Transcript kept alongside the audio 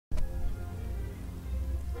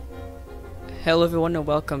Hello everyone and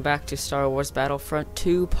welcome back to Star Wars Battlefront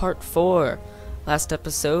 2 Part 4. Last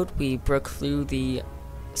episode we broke through the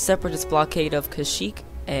Separatist blockade of Kashyyyk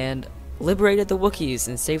and liberated the Wookiees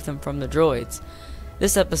and saved them from the droids.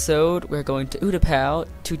 This episode we're going to Utapau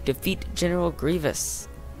to defeat General Grievous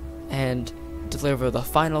and deliver the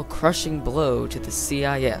final crushing blow to the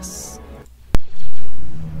CIS.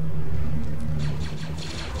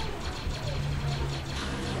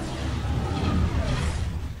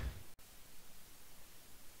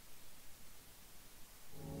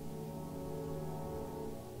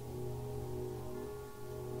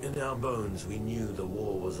 In our bones, we knew the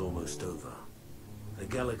war was almost over. The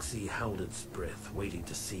galaxy held its breath, waiting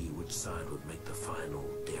to see which side would make the final,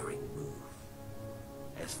 daring move.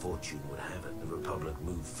 As fortune would have it, the Republic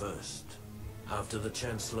moved first. After the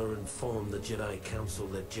Chancellor informed the Jedi Council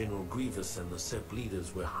that General Grievous and the Sep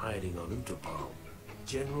leaders were hiding on Utapau,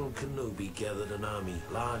 General Kenobi gathered an army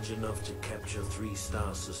large enough to capture 3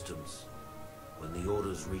 star systems. When the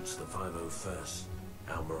orders reached the 501st,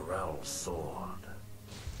 our morale soared.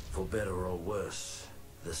 For better or worse,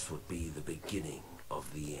 this would be the beginning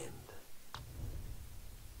of the end.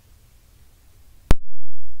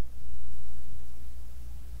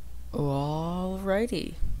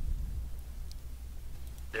 Alrighty.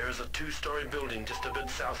 There is a 2-story building just a bit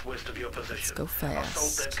southwest of your position. Let's go fast.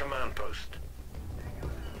 Assault that command post.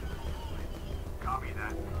 Copy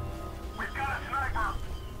that. We've got a sniper!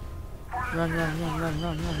 Run.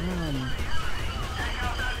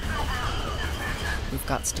 We've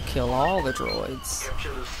got to kill all the droids.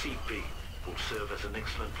 Capture the CP will serve as an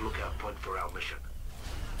excellent lookout point for our mission.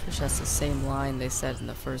 Which that's the same line they said in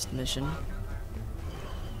the first mission.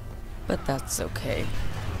 But that's okay.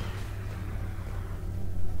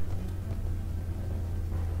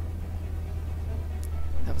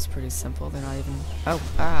 That was pretty simple. They're not even...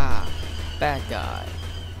 bad guy.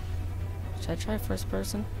 Should I try first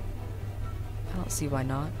person? I don't see why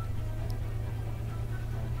not.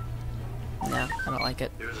 No, I don't like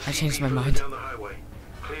it. I changed my mind. Down the highway.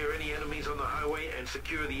 Clear any enemies on the highway and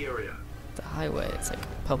secure the area. The highway, it's like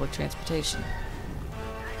public transportation.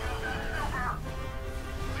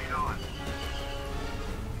 Lead on.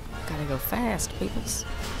 Gotta go fast, peoples.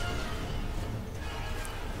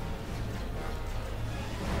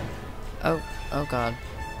 Oh god.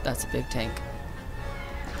 That's a big tank.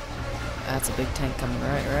 That's a big tank coming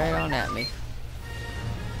right on at me.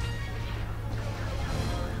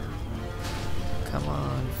 Come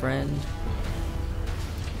on, friend.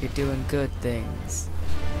 You're doing good things.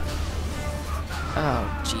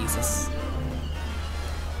 Oh, Jesus.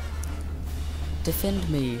 Defend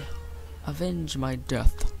me. Avenge my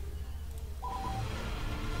death.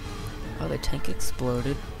 Oh, the tank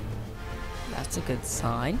exploded. That's a good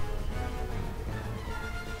sign.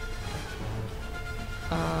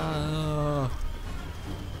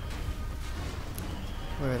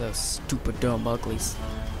 Where are those stupid, dumb uglies?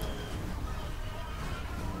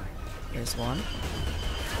 There's one.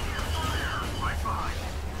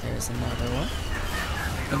 There's another one.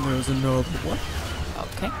 And there's another one.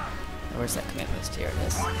 Okay. Where's that command list? Here it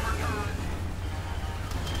is.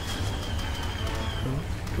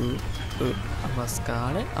 Ooh. Almost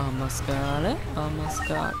got it.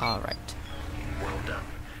 Alright. Well done.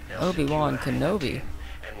 Now Obi-Wan secure Kenobi.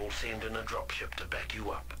 and we'll send in a dropship to back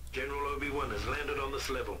you up. General Obi-Wan has landed on this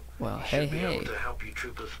level. Well, He hey. should be able to help you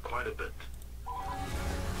troopers quite a bit.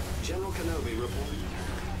 General Kenobi reporting.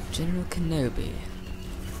 General Kenobi.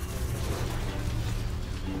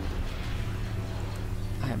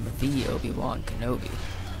 I am the Obi-Wan Kenobi.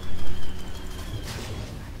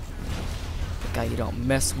 The guy you don't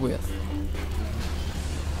mess with.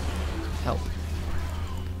 Help.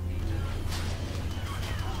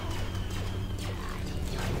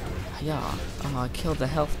 Yeah, I killed the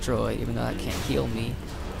health droid, even though that can't heal me.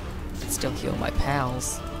 It can still heal my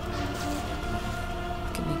pals.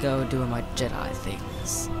 Look at me go doing my Jedi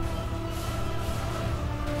things.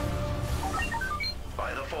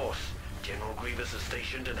 By the Force, General Grievous is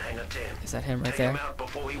stationed in Hangar 10. Is that him right Take there? him out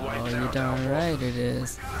before he Oh, wipes you're out darn our right forces. it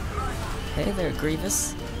is. Hey there,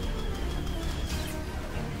 Grievous.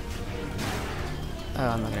 Oh,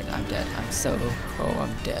 I'm not gonna die. I'm dead.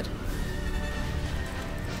 I'm dead.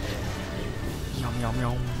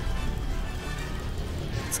 Yum.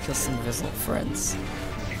 Let's kill some of his little friends.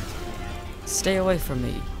 Stay away from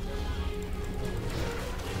me.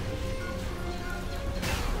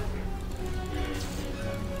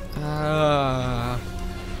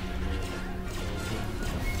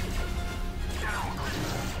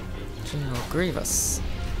 General Grievous.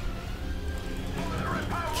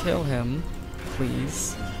 Kill him,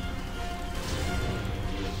 please.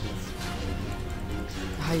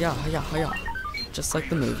 Hiya, hiya, hiya. just like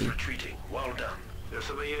the movie. Retreating. Well done. There's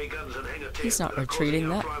some AA guns at Hangar 10. He's not They're retreating,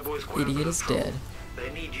 causing our that flyboys quite a idiot bit is of trouble. dead. They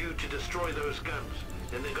need you to destroy those guns.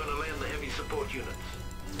 Then they're gonna land the heavy support units.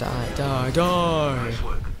 Die, die, die! Nice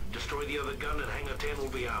work. Destroy the other gun and Hangar 10 will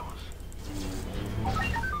be ours.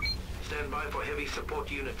 Stand by for heavy support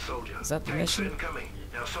unit, soldier. Is that the Tanks mission? incoming.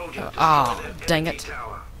 Now, soldier, destroy that dang empty it.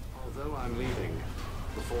 tower. Although I'm leaving,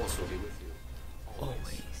 the Force will be with you.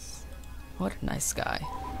 Always. What a nice guy.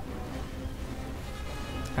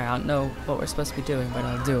 I don't know what we're supposed to be doing, but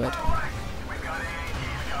I'll do it.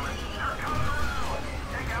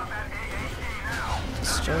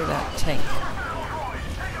 Destroy that tank.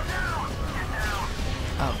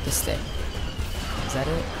 Oh, this thing. Is that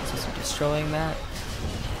it? Supposed to be destroying that?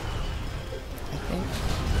 I think.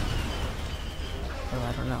 Oh,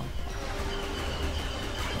 I don't know.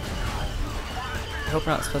 I hope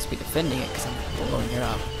we're not supposed to be defending it because I'm blowing it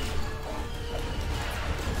up.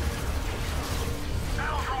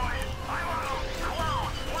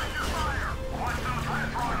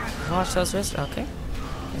 Watch those wrists. Okay.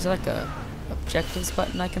 Is there like a objectives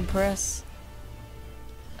button I can press?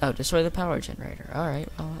 Oh, destroy the power generator. Alright,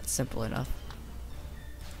 well, that's simple enough.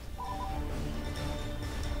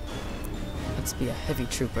 Let's be a heavy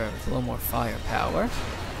trooper with a little more firepower.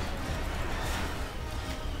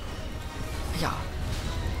 Yeah.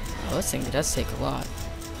 Oh, this thing does take a lot.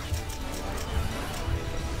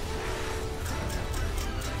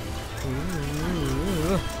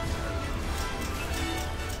 Ooh.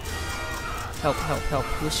 Help, help, help.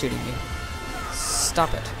 Who's shooting me?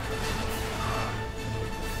 Stop it.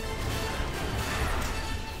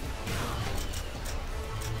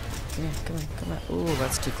 Come here, come here, come here. Ooh,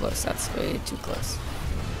 that's too close. That's way too close.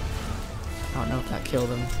 I don't know if that killed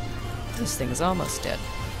him. This thing is almost dead.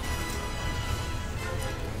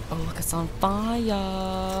 Oh, look, it's on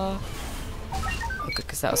fire. Okay,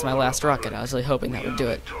 because that was my last rocket. I was really hoping that would do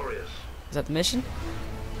it. Is that the mission?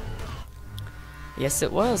 Yes,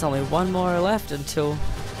 it was. Only one more left until...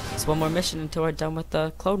 It's one more mission until we're done with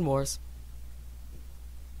the Clone Wars.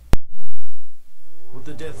 With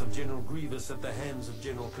the death of General Grievous at the hands of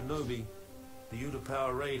General Kenobi, the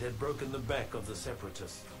Utapau raid had broken the back of the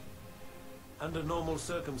Separatists. Under normal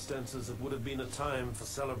circumstances, it would have been a time for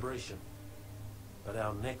celebration. But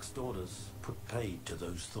our next orders put paid to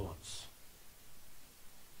those thoughts.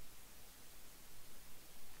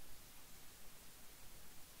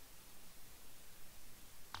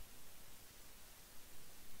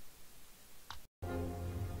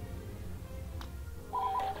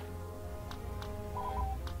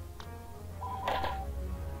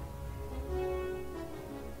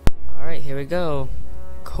 Alright, here we go.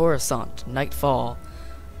 Coruscant, Nightfall.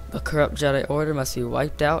 The corrupt Jedi Order must be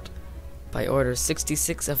wiped out by Order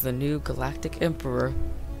 66 of the new Galactic Emperor.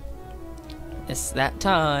 It's that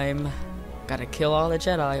time. Gotta kill all the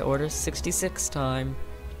Jedi. Order 66 time.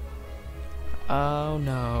 Oh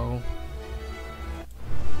no.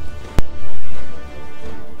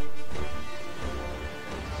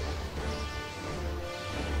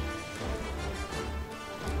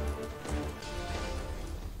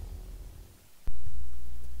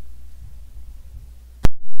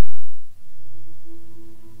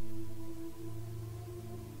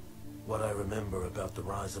 What I remember about the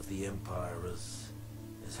rise of the Empire is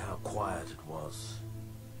how quiet it was.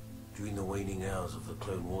 During the waning hours of the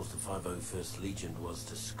Clone Wars, the 501st Legion was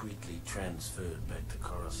discreetly transferred back to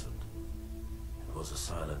Coruscant. It was a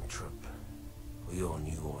silent trip. We all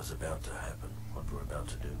knew what was about to happen, what we were about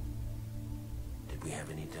to do. Did we have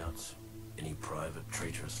any doubts? Any private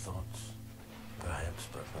traitorous thoughts? Perhaps,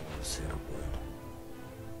 but no one said a word.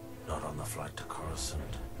 Not on the flight to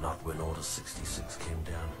Coruscant, not when Order 66 came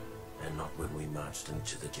down. And not when we marched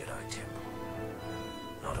into the Jedi Temple.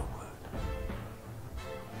 Not a word.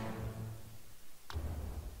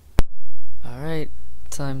 Alright,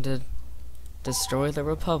 time to destroy the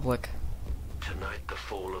Republic. Tonight the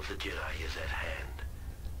fall of the Jedi is at hand.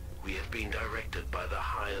 We have been directed by the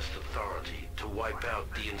highest authority to wipe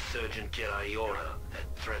out the insurgent Jedi Order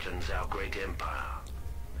that threatens our great empire.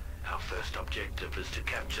 Our first objective is to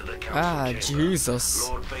capture the Council Chamber. Jesus.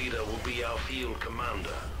 Lord Vader will be our field commander.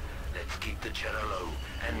 Let's keep the chatter low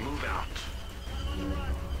and move out.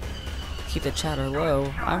 Keep the chatter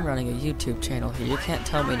low. I'm running a YouTube channel here. You can't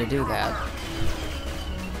tell me to do that.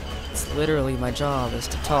 It's literally my job is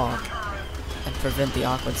to talk and prevent the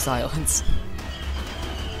awkward silence.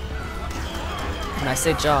 And I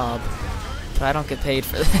say job, but I don't get paid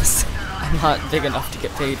for this. I'm not big enough to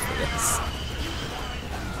get paid for this.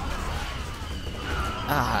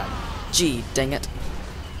 Ah, gee, dang it.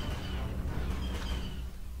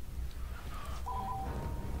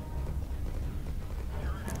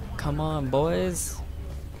 Come on, boys.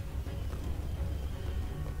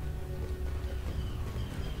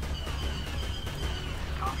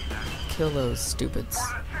 Kill those stupids.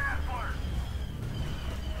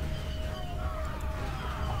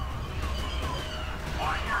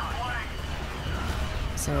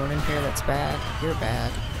 Is there anyone in here that's bad? You're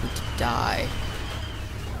bad. You need to die.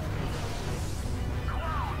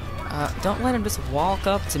 Don't let him just walk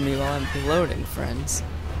up to me while I'm reloading, friends.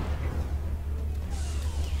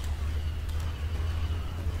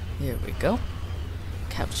 Here we go.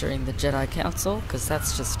 Capturing the Jedi Council, because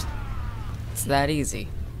that's just... it's that easy.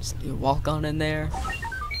 Just you walk on in there.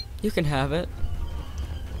 You can have it.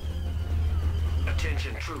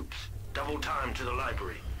 Attention troops. Double time to the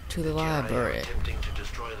library. To the library. Attempting to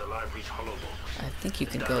destroy the library's holobooks. I think you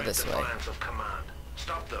can go this way. Of command.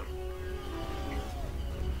 Stop them.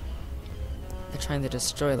 They're trying to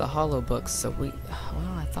destroy the holobooks, so we...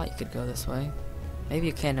 well, I thought you could go this way. Maybe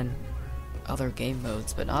you can in other game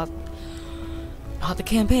modes, but not the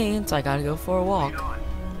campaign, so I gotta go for a walk.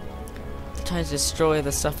 They're trying to destroy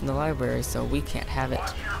the stuff in the library, so we can't have it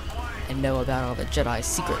and know about all the Jedi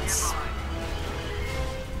secrets.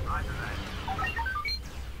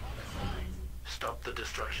 Stop the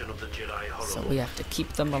destruction of the Jedi holobooks. So we have to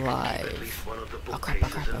keep them alive. At least one of the Oh crap, oh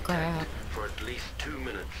bookcases crap, oh crap. intact for at least 2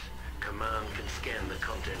 minutes. Command can scan the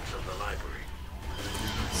contents of the library.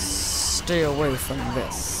 Stay away from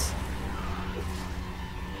this.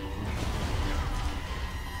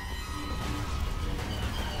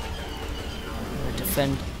 I'm gonna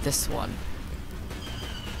defend this one.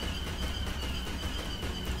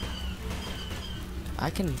 I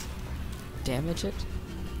can damage it.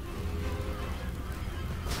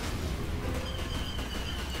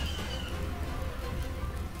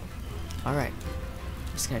 Alright.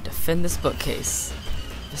 I'm just gonna defend this bookcase.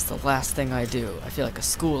 It's the last thing I do. I feel like a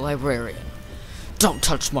school librarian. Don't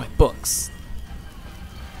touch my books!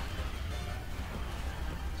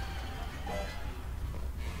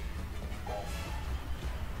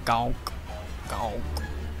 Gonk. Gonk.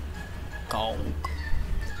 Gonk.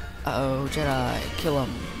 Uh-oh, Jedi. Kill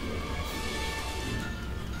him.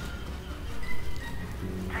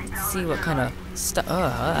 See what kind of stuff...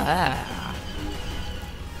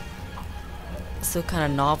 See what kind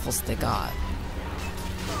of novels they got.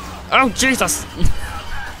 Oh, Jesus!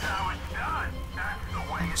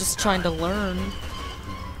 I'm just trying to learn.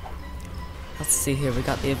 Let's see here. We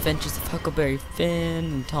got the Adventures of Huckleberry Finn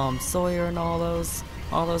and Tom Sawyer and all those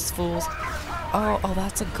fools. Oh,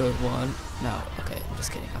 that's a good one. No, okay, I'm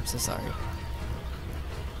just kidding. I'm so sorry.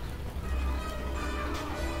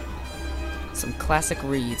 Some classic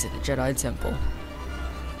reads at the Jedi Temple.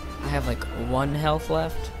 I have like 1 health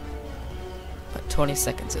left. But 20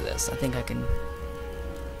 seconds of this. I think I can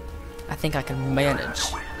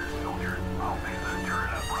manage.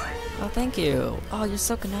 Oh, thank you. Oh, you're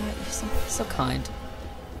so good. You're so kind.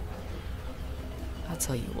 I'll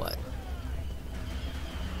tell you what.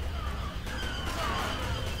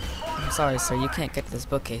 I'm sorry, sir. You can't get to this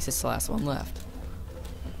bookcase. It's the last one left.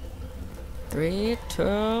 3,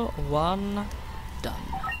 2, 1. Done.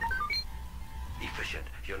 Efficient.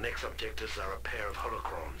 Your next objectives are a pair of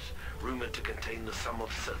holocrons, rumored to contain the sum of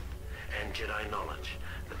Sith and Jedi knowledge.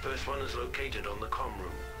 The first one is located on the comm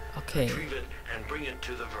room. Okay. Retrieve it and bring it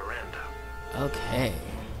to the veranda. Okay.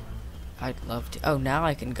 I'd love to. Oh, now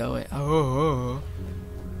I can go in. Oh.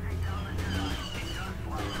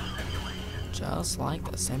 Just like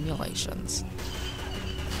the simulations.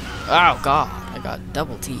 Oh, God. I got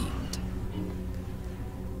double teamed.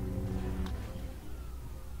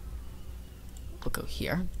 We'll go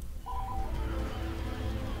here.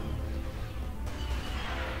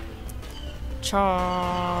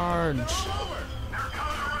 Charge!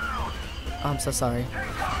 Oh, I'm so sorry.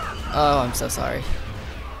 Oh, I'm so sorry.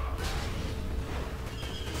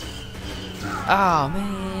 Oh,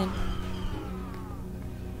 man.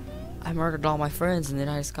 I murdered all my friends and then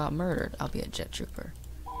I just got murdered. I'll be a jet trooper.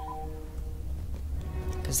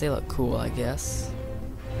 Because they look cool, I guess.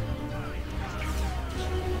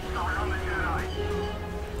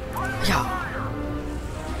 Yeah.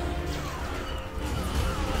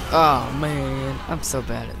 Oh man, I'm so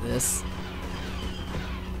bad at this.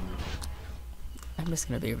 I'm just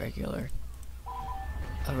gonna be a regular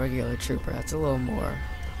trooper. That's a little more,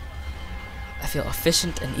 I feel,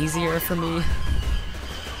 efficient and easier for me.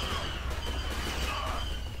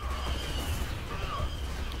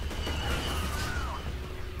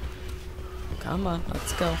 Come on,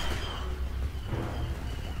 let's go.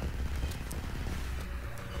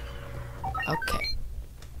 Okay.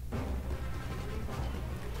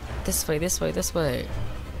 This way, this way, this way.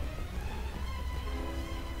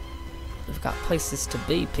 We've got places to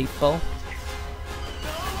be, people.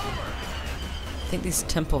 I think these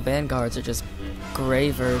Temple Vanguards are just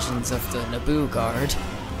gray versions of the Naboo Guard.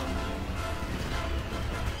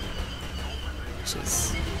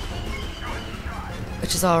 Jeez.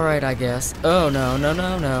 Which is alright, I guess. Oh, no, no,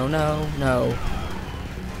 no, no, no, no.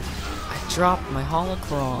 I dropped my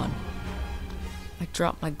holocron. I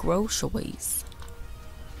dropped my groceries.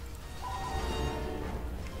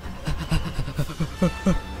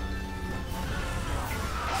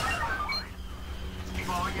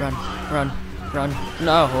 Run, run, run.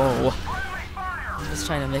 No! I'm just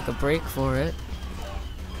trying to make a break for it.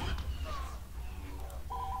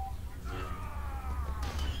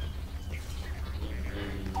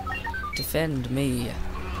 Defend me.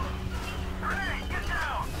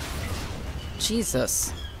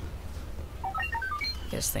 Jesus.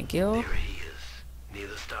 Yes, thank you. There he is, near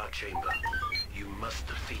the Star Chamber. You must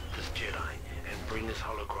defeat this Jedi and bring his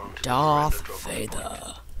holocron to Darth the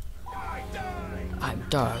Vader. I'm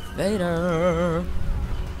Darth Vader.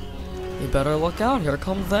 You better look out, here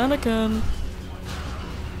comes Anakin.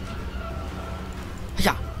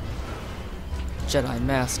 Yeah. Jedi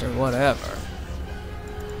Master, whatever.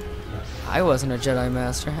 I wasn't a Jedi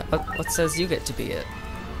Master. What says you get to be it?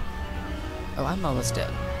 Oh, I'm almost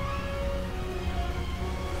dead.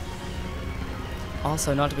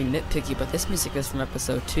 Also, not to be nitpicky, but this music is from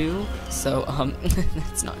episode 2, so,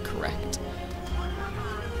 that's not correct.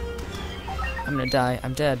 I'm gonna die.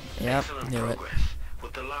 I'm dead. Yep, knew it.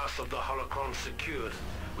 With the last of the holocrons secured,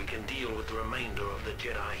 we can deal with the remainder of the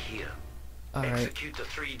Jedi here. Alright. Execute the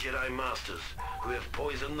 3 Jedi Masters who have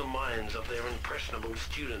poisoned the minds of their impressionable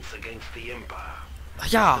students against the Empire.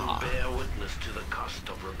 Yeah. And bear witness to the cost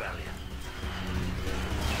of rebellion.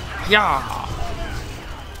 Yeah.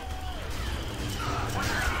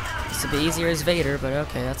 This would be easier as Vader, but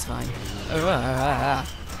okay, that's fine.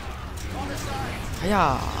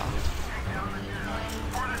 Yeah.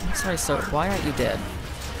 I'm sorry, sir. Why aren't you dead?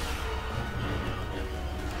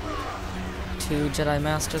 2 Jedi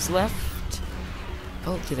Masters left.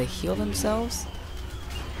 Oh, do they heal themselves?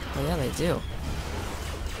 Oh yeah, they do.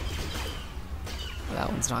 Well, that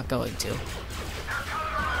one's not going to.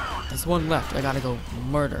 There's one left. I gotta go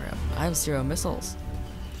murder him. I have 0 missiles.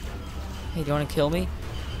 Hey, do you want to kill me?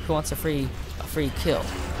 Who wants a free kill?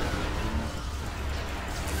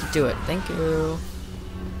 Do it. Thank you.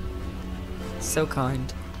 So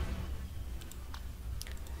kind.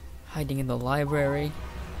 Hiding in the library.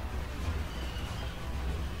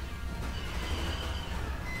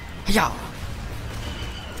 Yeah.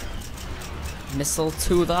 Missile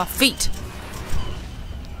to the feet.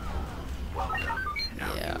 Well done.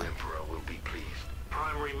 Now Yeah. the Emperor will be pleased.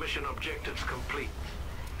 Primary mission objectives complete.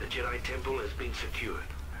 The Jedi Temple has been secured.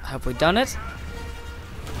 Have we done it?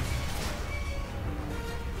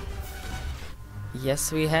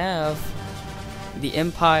 Yes, we have. The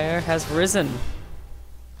Empire has risen.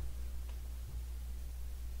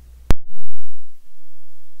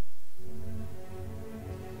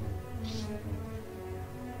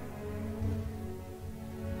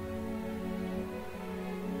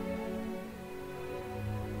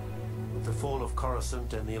 With the fall of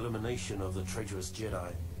Coruscant and the elimination of the traitorous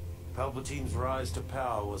Jedi, Palpatine's rise to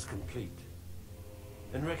power was complete.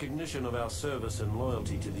 In recognition of our service and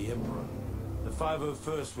loyalty to the Emperor, the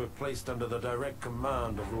 501st were placed under the direct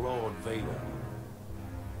command of Lord Vader.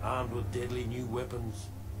 Armed with deadly new weapons,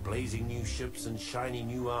 blazing new ships, and shiny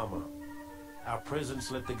new armor, our presence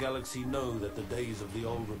let the galaxy know that the days of the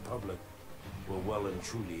Old Republic were well and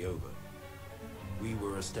truly over. We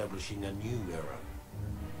were establishing a new era,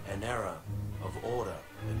 an era of order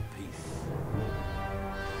and peace.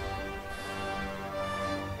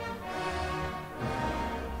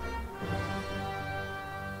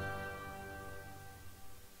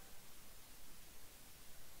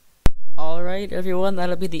 Alright, everyone,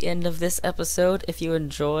 that'll be the end of this episode. If you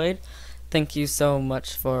enjoyed, thank you so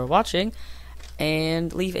much for watching.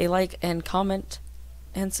 And leave a like and comment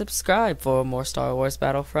and subscribe for more Star Wars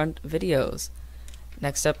Battlefront videos.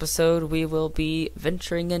 Next episode, we will be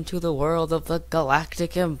venturing into the world of the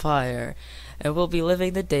Galactic Empire, and we'll be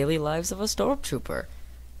living the daily lives of a stormtrooper.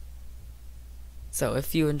 So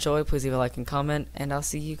if you enjoy, please leave a like and comment, and I'll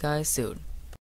see you guys soon.